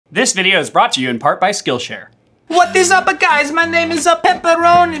This video is brought to you in part by Skillshare. What is up, guys? My name is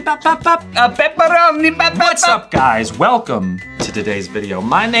Pepperoni. Pepperoni. What's up, guys? Welcome to today's video.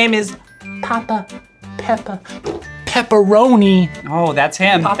 My name is Papa Pepperoni. Oh, that's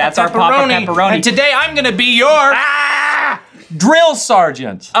him. Papa That's our Papa Pepperoni. And today I'm gonna be your drill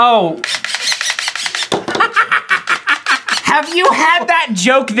sergeant. Oh. Have you had that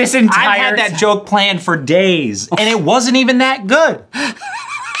joke this entire I've had that joke planned for days, and it wasn't even that good.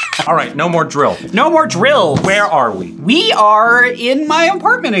 All right, no more drill. No more drills. Where are we? We are in my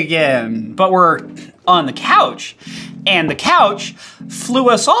apartment again, but we're on the couch. And the couch flew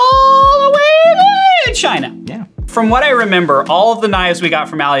us all the way to China. Yeah. From what I remember, all of the knives we got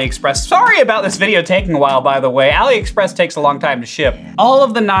from Aliexpress, sorry about this video taking a while, by the way. Aliexpress takes a long time to ship. All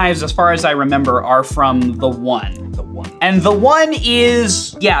of the knives, as far as I remember, are from The One. The One. And The One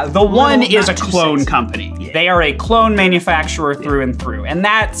is, yeah, The One is a clone sexy. company. Yeah. They are a clone manufacturer through and through. And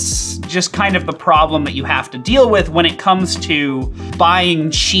that's just kind of the problem that you have to deal with when it comes to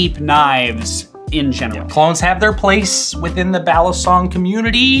buying cheap knives in general. Clones have their place within the Balisong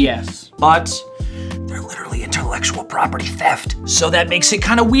community. Yes. But they're literally intellectual property theft. So that makes it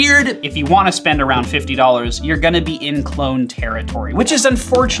kind of weird. If you want to spend around $50, you're gonna be in clone territory, which is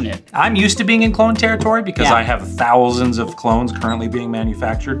unfortunate. I'm used to being in clone territory because Yeah. I have thousands of clones currently being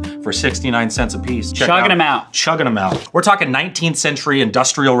manufactured for 69 cents a piece. Chugging them out. Chugging them out. We're talking 19th century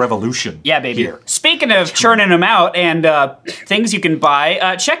industrial revolution. Yeah, baby. Here. Speaking of churning them out and things you can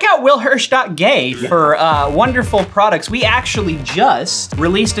buy, check out willhirsch.gay for wonderful products. We actually just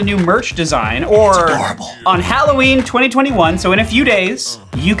released a new merch design, or on Halloween 2021, so in a few days,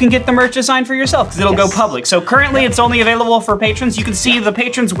 you can get the merch design for yourself because it'll go public. So currently it's only available for patrons. You can see the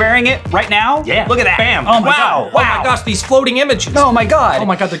patrons wearing it right now. Yeah. Look at that. Bam. Oh my Wow. God. Oh my gosh, these floating images. Oh my God. Oh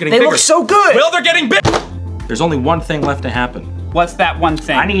my God, they're getting They bigger. look so good. Will, they're getting big. There's only one thing left to happen. What's that one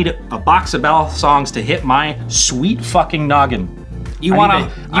thing? I need a box of Balisongs to hit my sweet fucking noggin.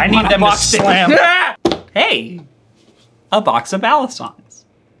 I need them to slam. Hey, a box of Balisongs.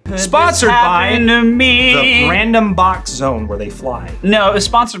 Sponsored by to me. the random box zone where they fly. No, it was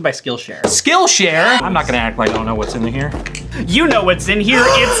sponsored by Skillshare. Skillshare. I'm not gonna act like I don't know what's in here. You know what's in here.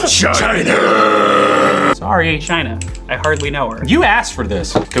 It's China. Sorry. China. I hardly know her. You asked for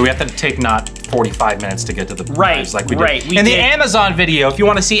this. Okay, we have to take not 45 minutes to get to the knives like we did. Right, we in the did. Amazon video, if you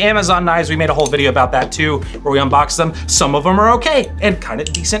want to see Amazon knives, we made a whole video about that too, where we unboxed them. Some of them are okay and kind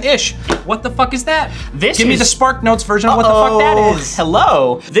of decent-ish. What the fuck is that? Give me the Spark Notes version of what the fuck that is.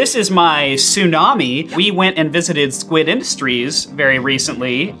 Hello. This is my Tsunami. We went and visited Squid Industries very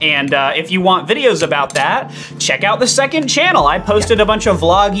recently, and if you want videos about that, check out the second channel. I posted a bunch of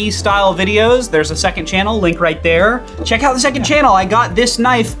vloggy style videos. There's a second channel, link right there. Check out the second channel. I got this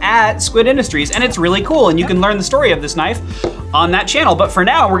knife at Squid Industries, and it's really cool, and you can learn the story of this knife on that channel. But for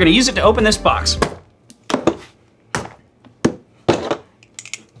now, we're gonna use it to open this box.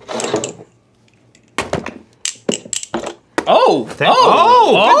 Good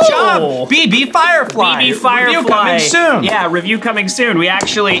job. BB Firefly. BB Firefly. Review coming soon. Yeah, review coming soon. We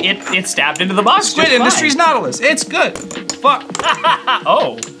actually, it stabbed into the box. Squid just Industries fine. Nautilus. It's good. Fuck.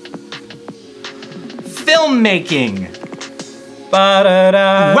 Oh. Filmmaking.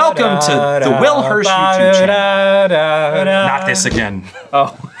 Welcome to the Will Hirsch YouTube channel. Not this again.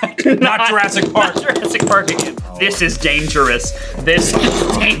 Oh. Not Jurassic Park. Not Jurassic Park again. This is dangerous. This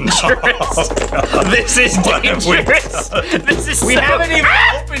is dangerous. This is dangerous. This is We haven't even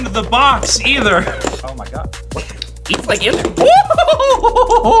opened the box either. Oh my God. It's like in there.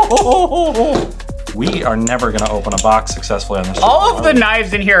 We are never gonna open a box successfully on this. All of the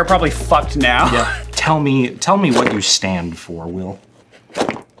knives in here are probably fucked now. Yeah. Tell me what you stand for, Will.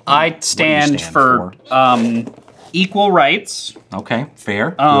 I stand for equal rights. Okay,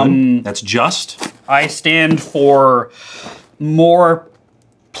 fair. Good. That's just. I stand for more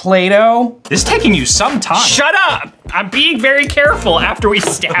Play-Doh. This is taking you some time. Shut up! I'm being very careful after we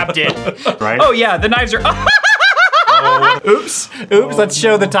stabbed it. Right? Oh yeah, the knives are. Oops. Let's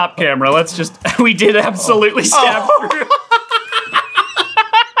show the top camera. Let's just. We did absolutely stab through.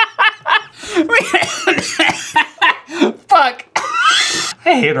 Fuck.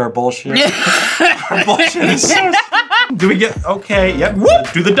 I hate our bullshit. Our bullshit is so. Do we get okay? Yep.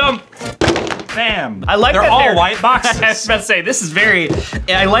 Whoop. Do the dump. Bam. I like they're that all white boxes. I was about to say, this is very,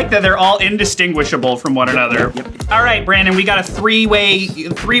 I like that they're all indistinguishable from one another. Yep. All right, Brandon, we got a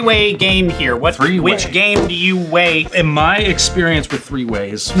three-way game here. Which game do you weigh? In my experience with three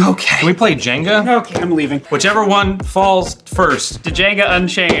ways. Okay. Can we play Jenga? Okay, I'm leaving. Whichever one falls first. Jenga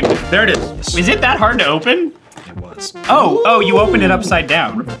Unchained. There it is. Is it that hard to open? It was. Oh, you opened it upside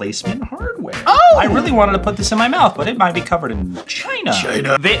down. Replacement hardware. way. Oh! I really wanted to put this in my mouth, but it might be covered in China.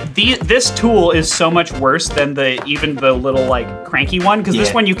 This tool is so much worse than even the little like cranky one, because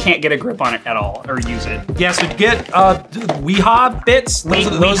this one you can't get a grip on it at all or use it. Yeah, so to get Weehaw bits,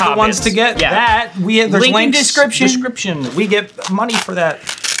 those are the ones to get. Yeah. That, there's link in links, description. We get money for that.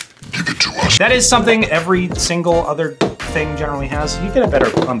 Give it to us. That is something every single other thing generally has. You get a better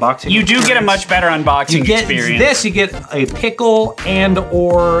unboxing You do get a much better unboxing experience. You get a pickle and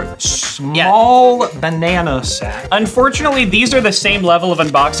or small banana sack. Unfortunately, these are the same level of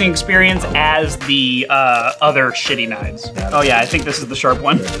unboxing experience as the other shitty knives. Oh yeah, I think this is the sharp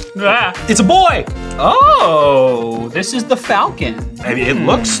one. Ah. It's a boy! Oh, this is the Falcon. I mean, it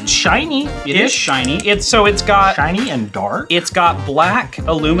looks shiny. It is shiny. It's got shiny and dark. It's got black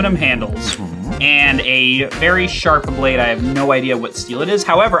aluminum handles and a very sharp blade. I have no idea what steel it is.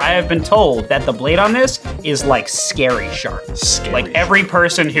 However, I have been told that the blade on this is like scary sharp. Like every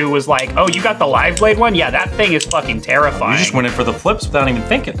person who was like, oh, you got the live blade one? Yeah, that thing is fucking terrifying. You just went in for the flips without even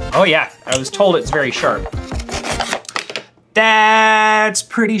thinking. Oh yeah, I was told it's very sharp. That's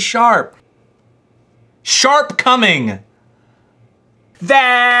pretty sharp. Sharp coming.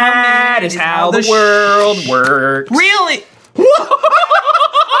 That is how the world works. Really?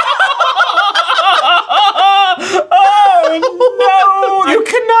 Oh no! You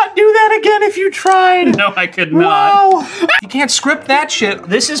could not do that again if you tried. No, I could not. Wow. You can't script that shit.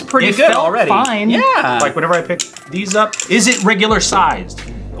 This is pretty It good felt already. Fine. Yeah. Like whenever I pick these up, is it regular sized?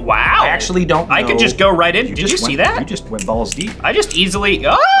 Wow. I actually don't know. I could just go right in. Did you see that? You just went balls deep. I just easily,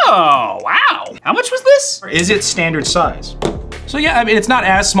 oh, wow. How much was this? Is it standard size? So yeah, I mean, it's not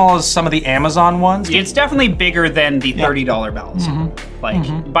as small as some of the Amazon ones. It's definitely bigger than the $30 Balisong.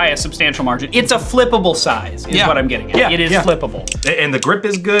 Like, by a substantial margin. It's a flippable size, is what I'm getting at. Yeah, it is flippable. And the grip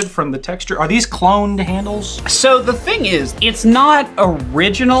is good from the texture. Are these cloned handles? So the thing is, it's not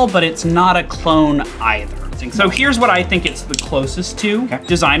original, but it's not a clone either. So here's what I think it's the closest to,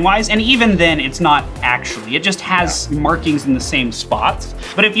 design-wise, and even then, it's not actually. It just has markings in the same spots.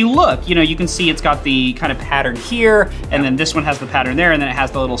 But if you look, you know, you can see it's got the kind of pattern here, and then this one has the pattern there, and then it has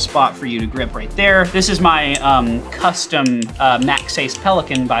the little spot for you to grip right there. This is my custom Maxace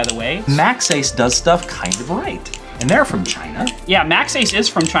Pelican, by the way. Maxace does stuff kind of right. And they're from China. Yeah, Maxace is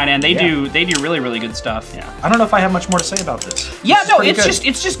from China, and they do really, really good stuff. Yeah. I don't know if I have much more to say about this. Yeah, no, it's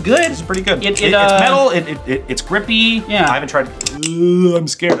just good. It's pretty good. It's metal. It's grippy. Yeah. I haven't tried. I'm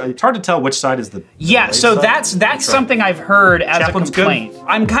scared. It's hard to tell which side is the. Yeah, so that's something I've heard as a complaint. Good.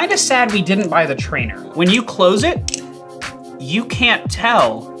 I'm kind of sad we didn't buy the trainer. When you close it, you can't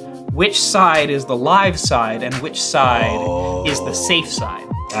tell which side is the live side and which side is the safe side.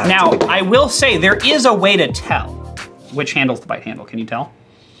 Now, I will say there is a way to tell. Which handle's the bite handle? Can you tell?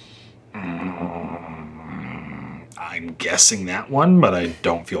 I'm guessing that one, but I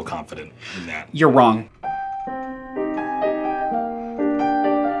don't feel confident in that. You're wrong.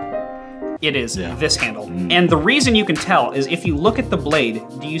 It is this handle. And the reason you can tell is if you look at the blade,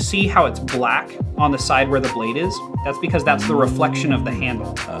 do you see how it's black on the side where the blade is? That's because that's the reflection of the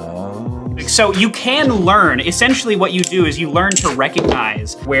handle. So you can learn, essentially what you do is you learn to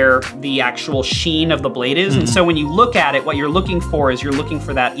recognize where the actual sheen of the blade is. And so when you look at it, what you're looking for is you're looking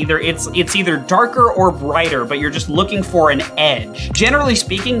for that it's either darker or brighter, but you're just looking for an edge. Generally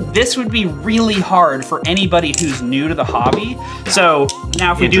speaking, this would be really hard for anybody who's new to the hobby. So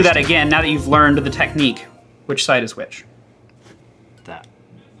now if we do that again, now that you've learned the technique, which side is which? That.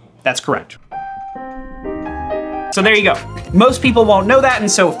 That's correct. So there you go. Most people won't know that,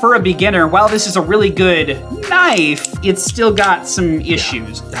 and so for a beginner, while this is a really good knife, it's still got some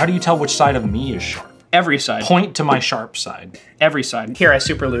issues. How do you tell which side of me is sharp? Every side. Point to my sharp side. Every side. Here, I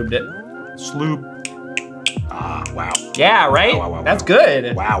super lubed it. Sloob. Ah, wow. Yeah, right? Wow. That's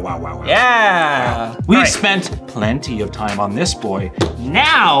good. Wow. Yeah. We've spent plenty of time on this boy.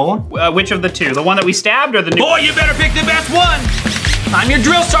 Now, which of the two? The one that we stabbed or the new? Boy, you better pick the best one. I'm your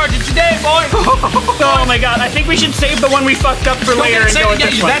drill sergeant today, boy. Oh my God, I think we should save the one we fucked up for later and go with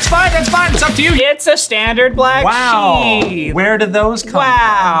this one. That's fine, it's up to you. It's a standard black sheath. Where did those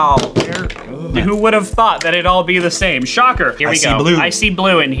come from? Who would have thought that it'd all be the same? Shocker. Here we go. Blue. I see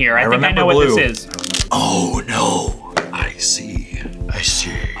blue in here. I think I know what this is. Oh no, I see.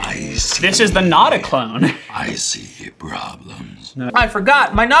 This is the Nauticlone. I see problems. I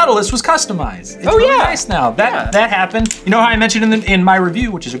forgot, my Nautilus was customized. It's really nice now. That happened. You know how I mentioned in my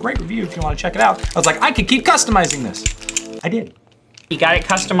review, which is a great review if you want to check it out. I was like, I could keep customizing this. I did. You got it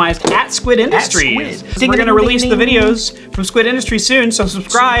customized at Squid Industries. Squid. We're gonna release the videos from Squid Industries soon, so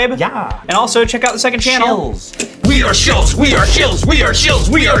subscribe. Yeah. And also check out the second channel. We are shills, we are shills, we are shills,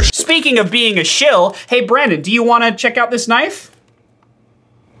 we are. Speaking of being a shill, hey Brandon, do you wanna check out this knife?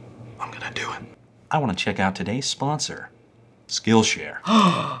 I'm gonna do it. I want to check out today's sponsor, Skillshare.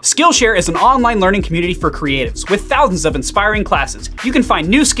 Skillshare is an online learning community for creatives with thousands of inspiring classes. You can find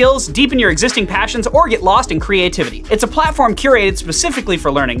new skills, deepen your existing passions, or get lost in creativity. It's a platform curated specifically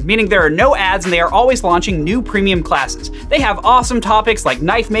for learning, meaning there are no ads and they are always launching new premium classes. They have awesome topics like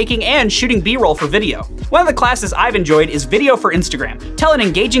knife making and shooting B-roll for video. One of the classes I've enjoyed is Video for Instagram. Tell an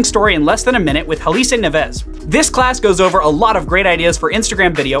engaging story in less than a minute with Alice Neves. This class goes over a lot of great ideas for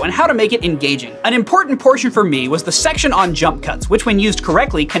Instagram video and how to make it engaging. An important portion for me was the section on jump cuts, which when used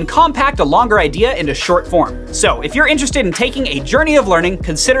correctly can compact a longer idea into short form. So if you're interested in taking a journey of learning,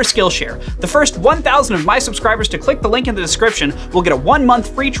 consider Skillshare. The first 1,000 of my subscribers to click the link in the description will get a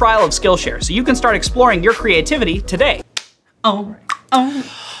 1-month free trial of Skillshare, so you can start exploring your creativity today.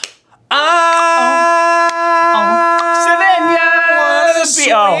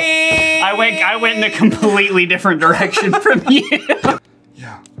 I went in a completely different direction from you.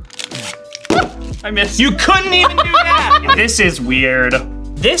 Yeah. I missed. You couldn't even do that. This is weird.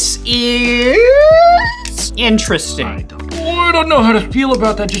 This is interesting. I don't know how to feel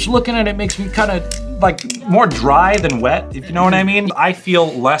about that. Just looking at it makes me kind of like more dry than wet, if you know what I mean. I feel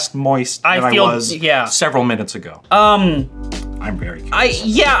less moist than I was several minutes ago. I'm very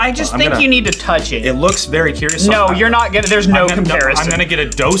curious. I just think you need to touch it. It looks very curious. No, you're not gonna, there's no comparison. I'm gonna get a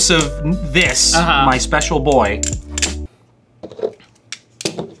dose of this, my special boy.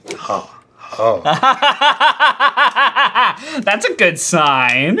 That's a good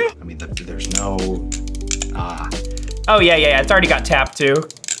sign. I mean, there's no, Oh yeah, it's already got tapped too.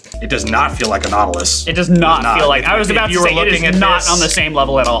 It does not feel like a Nautilus. It does not feel like, I was about to say, it is not on the same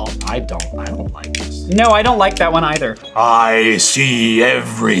level at all. I don't like this. No, I don't like that one either. I see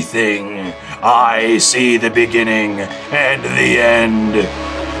everything. I see the beginning and the end.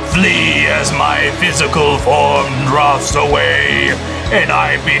 Flee as my physical form drafts away, and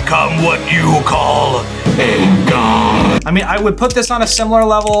I become what you call a god. I mean, I would put this on a similar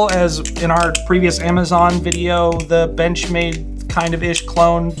level as in our previous Amazon video, the Benchmade kind of ish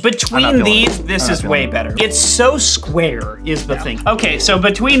clone. Between these, this is way better. It's so square is the thing. Okay, so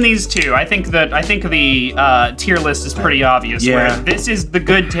between these two, I think the tier list is pretty obvious. Yeah. Where this is the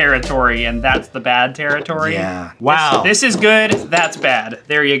good territory and that's the bad territory. Yeah. Wow. This is good, that's bad.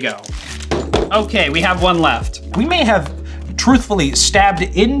 There you go. Okay, we have one left. We may have truthfully stabbed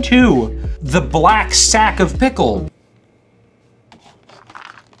into the black sack of pickle.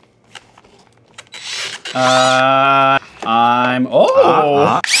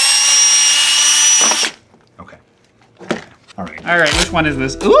 Okay. All right, which one is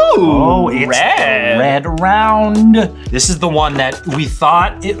this? Ooh, it's red. the red round. This is the one that we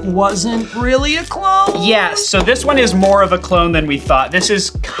thought it wasn't really a clone. Yes, so this one is more of a clone than we thought. This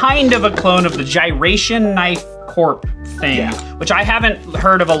is kind of a clone of the Gyration Knife Corp thing, which I haven't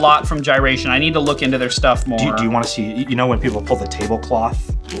heard of a lot from Gyration. I need to look into their stuff more. Do you want to see, you know when people pull the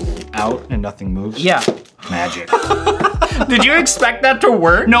tablecloth out and nothing moves? Yeah. Magic. Did you expect that to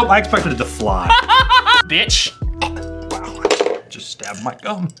work? Nope, I expected it to fly. Bitch. Wow, I just stabbed my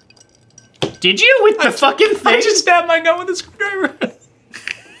gum. Did you with the fucking thing? I just stabbed my gum with a screwdriver.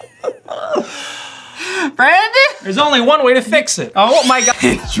 Brandon? There's only one way to fix it. Oh my god.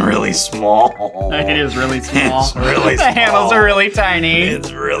 It's really small. It is really small. It's really The small. handles are really tiny.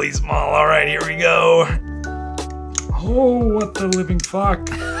 It's really small. All right, here we go. Oh, what the living fuck.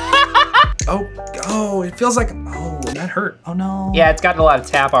 Oh, it feels like, that hurt. Oh no. Yeah, it's gotten a lot of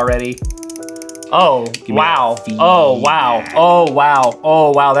tap already. Oh, wow. that Oh, wow. feedback. Oh, wow.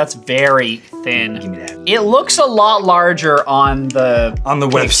 Oh, wow. That's very thin. Give me that. It looks a lot larger on the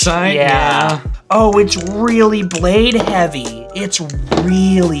website? Yeah. Oh, it's really blade heavy. It's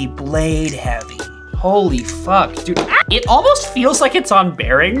really blade heavy. Holy fuck, dude. It almost feels like it's on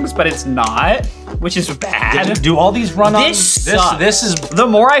bearings, but it's not, which is bad. Do all these run on? This sucks. This is, the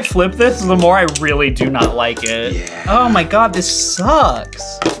more I flip this, the more I really do not like it. Yeah. Oh my god, this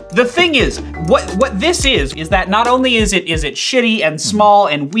sucks. The thing is, what this is that not only is it shitty and small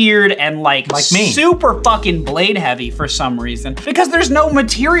and weird and like me. super fucking blade heavy for some reason, because there's no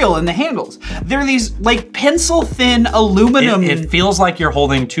material in the handles. They're these like pencil thin aluminum. it feels like you're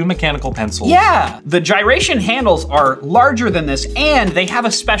holding two mechanical pencils. Yeah, the Gyration handles are larger than this, and they have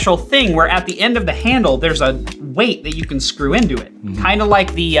a special thing where at the end of the handle, there's a weight that you can screw into it. Kind of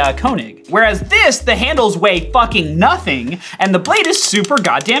like the Koenig. Whereas this, the handles weigh fucking nothing, and the blade is super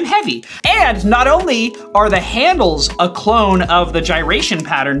goddamn heavy. And not only are the handles a clone of the gyration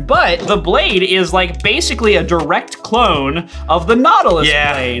pattern, but the blade is like basically a direct clone of the Nautilus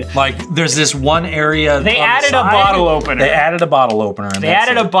blade. Like there's this one area. They added a bottle opener. They added a bottle opener. And they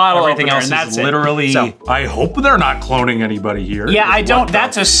added a bottle Everything opener, else and that's is literally. So, I hope they're not cloning anybody here. Yeah, I don't.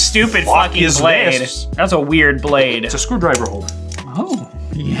 That's a stupid fucking blade. That's a weird blade. It's a screwdriver holder. Oh.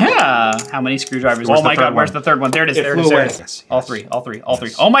 Yeah. How many screwdrivers? Oh my god, where's the third one? There it is. There it is. There it is. All three. All three. All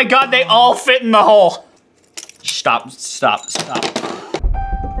three. Oh my god, they all fit in the hole. Stop. Stop. Stop.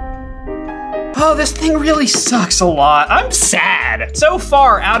 Oh, this thing really sucks a lot. I'm sad. So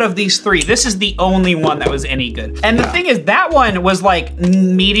far, out of these three, this is the only one that was any good. And the thing is, that one was like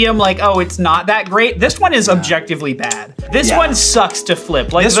medium, like, oh, it's not that great. This one is objectively bad. This one sucks to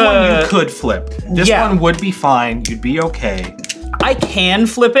flip. Like this one you could flip. This one would be fine. You'd be okay. I can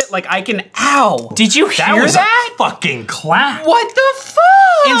flip it, like I can, ow. Did you hear that? Was a fucking clap. What the fuck?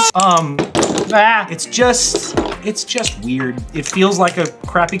 It's just weird. It feels like a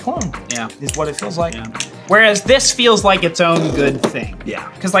crappy clone. Yeah. Is what it feels like. Yeah. Whereas this feels like its own good thing. Yeah.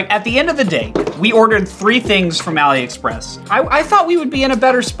 Because like at the end of the day, we ordered 3 things from Aliexpress. I thought we would be in a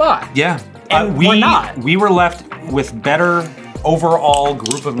better spot. Yeah. And we're not. We were left with better overall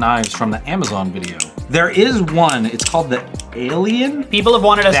group of knives from the Amazon video. There is one, it's called the Alien. People have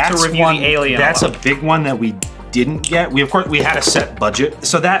wanted us to review the Alien. That's a big one that we didn't get. Of course, we had a set budget.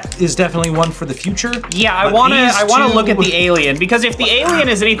 So that is definitely one for the future. Yeah, I wanna look at the Alien, because if the Alien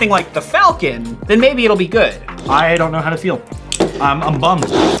is anything like the Falcon, then maybe it'll be good. I don't know how to feel. I'm bummed.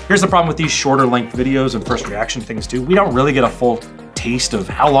 Here's the problem with these shorter length videos and first reaction things too. We don't really get a full taste of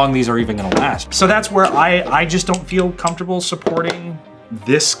how long these are even gonna last. So that's where I just don't feel comfortable supporting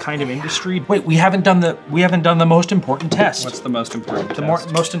this kind of industry. Wait, we haven't done the most important test. What's the most important test?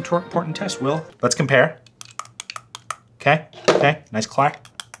 The most important test, Will. Let's compare. Okay, nice clack.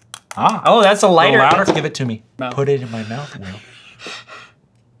 Ah. Oh, that's a lighter. A little louder, give it to me. No. Put it in my mouth, Will.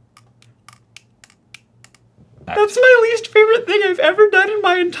 That's my least favorite thing I've ever done in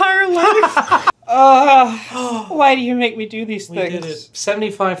my entire life. Why do you make me do these things? We did it.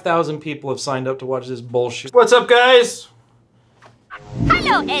 75,000 people have signed up to watch this bullshit. What's up, guys?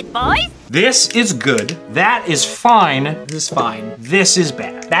 Hello, Ed boys. This is good. That is fine. This is fine. This is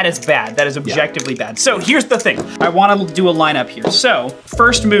bad. That is bad. That is objectively bad. So here's the thing. I want to do a lineup here. So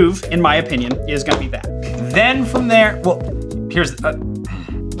first move, in my opinion, is going to be that. Then from there, well, here's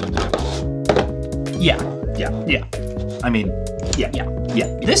yeah. I mean, yeah.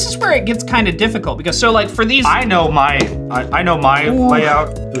 This is where it gets kind of difficult because so like for these, I know my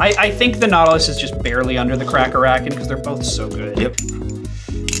layout. I think the Nautilus is just barely under the Cracker-Racken because they're both so good. Yep.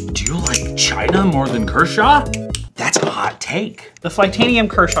 Do you like China more than Kershaw? That's a hot take. The Flightanium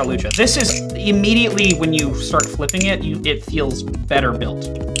Kershaw Lucha. This is immediately when you start flipping it, it feels better built.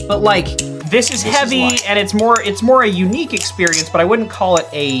 But like, this is heavy and it's more a unique experience, but I wouldn't call it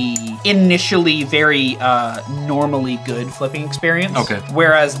a initially very normally good flipping experience. Okay.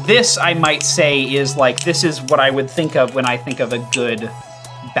 Whereas this, I might say, is like, this is what I would think of when I think of a good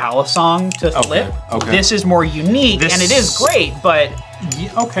Balisong to flip. Okay. This is more unique and it is great, but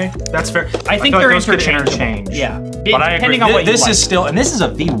yeah, okay, that's fair. I think they're interchangeable. Yeah, but I agree. This is still, and this is a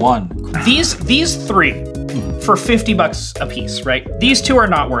V1. These 3 for 50 bucks a piece, right? These 2 are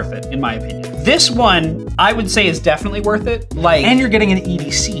not worth it, in my opinion. This one, I would say, is definitely worth it. Like, and you're getting an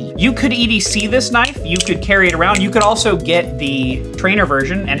EDC. You could EDC this knife. You could carry it around. You could also get the trainer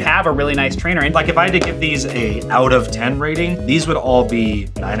version and have a really nice trainer. And like, if I had to give these a out of 10 rating, these would all be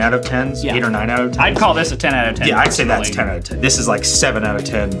 9 out of 10s, 8 or 9 out of 10s. I'd call this a 10 out of 10. Yeah, I'd say that's 10 out of 10. This is like 7 out of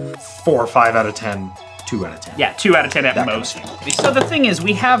 10, 4 or 5 out of 10. 2 out of 10. Yeah, 2 out of 10 at most. So the thing is,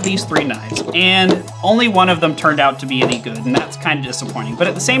 we have these 3 knives, and only one of them turned out to be any good, and that's kind of disappointing. But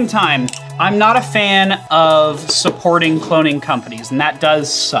at the same time, I'm not a fan of supporting cloning companies, and that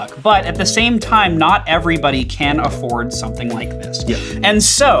does suck. But at the same time, not everybody can afford something like this. Yeah. And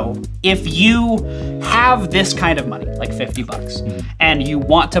so, if you have this kind of money, like 50 bucks, and you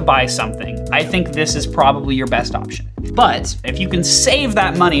want to buy something, I think this is probably your best option. But if you can save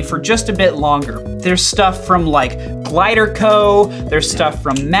that money for just a bit longer, there's stuff from like Glider Co., there's stuff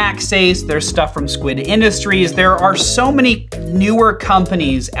from Maxace, there's stuff from Squid Industries. There are so many newer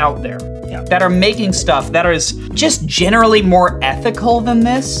companies out there that are making stuff that is just generally more ethical than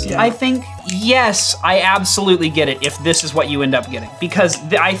this, I think. yes, I absolutely get it if this is what you end up getting, because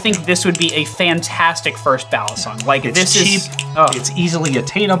I think this would be a fantastic first Balisong. Like, it's cheap, it's easily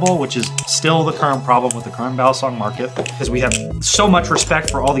attainable, which is still the current problem with the current Balisong market, because we have so much respect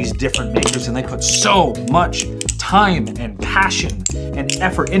for all these different makers, and they put so much time and passion and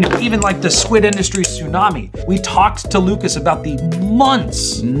effort into it. Even like the squid industry tsunami. We talked to Lucas about the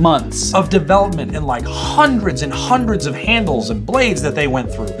months of development and like hundreds and hundreds of handles and blades that they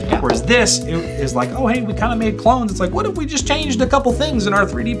went through. Whereas this is like, oh hey, we kind of made clones. It's like, what if we just changed a couple things in our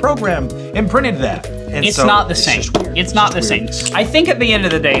 3D program and printed that? And it's not the same. It's not the same. I think at the end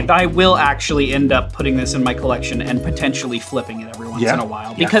of the day, I will actually end up putting this in my collection and potentially flipping it every once in a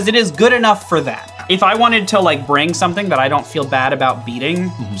while, because it is good enough for that. If I wanted to like bring something that I don't feel bad about beating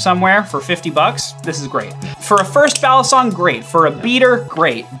somewhere for 50 bucks, this is great. For a first Balisong, great. For a beater,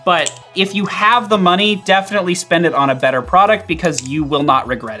 great. But if you have the money, definitely spend it on a better product, because you will not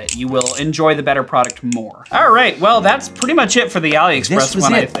regret it. You will enjoy the better product more. All right, well, that's pretty much it for the AliExpress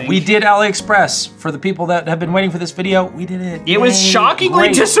one, I think. We did AliExpress. For the people that have been waiting for this video, we did it. It was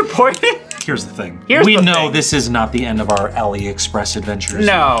shockingly disappointing. Here's the thing. We know this is not the end of our AliExpress adventures.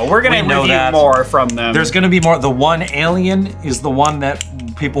 No, we're gonna review more from them. There's gonna be more. The one alien is the one that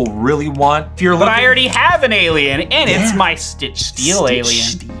people really want. If you're looking, but I already have an alien, and it's my Stitch Steel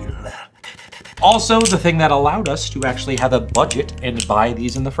alien. Also, the thing that allowed us to actually have a budget and buy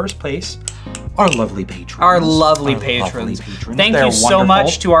these in the first place, our lovely patrons. Our lovely patrons. Thank you so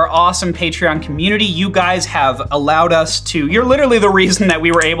much to our awesome Patreon community. You guys have allowed us to, you're literally the reason that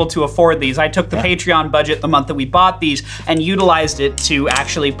we were able to afford these. I took the Patreon budget the month that we bought these and utilized it to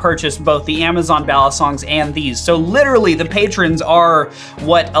actually purchase both the Amazon Balisongs and these. So literally the patrons are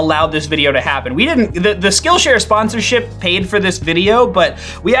what allowed this video to happen. We didn't, the Skillshare sponsorship paid for this video, but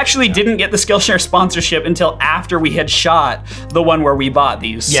we actually didn't get the Skillshare sponsorship until after we had shot the one where we bought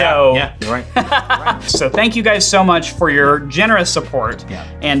these. Yeah, you're right. So thank you guys so much for your generous support.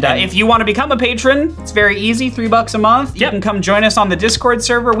 And if you want to become a patron, it's very easy, $3 a month. You can come join us on the Discord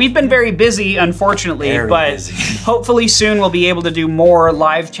server. We've been very busy, unfortunately, but hopefully soon we'll be able to do more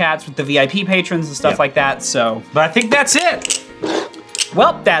live chats with the VIP patrons and stuff like that, so. But I think that's it.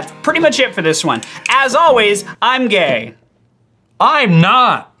 Well, that's pretty much it for this one. As always, I'm gay. I'm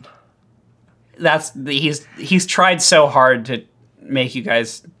not. He's tried so hard to make you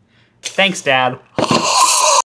guys. Thanks, Dad.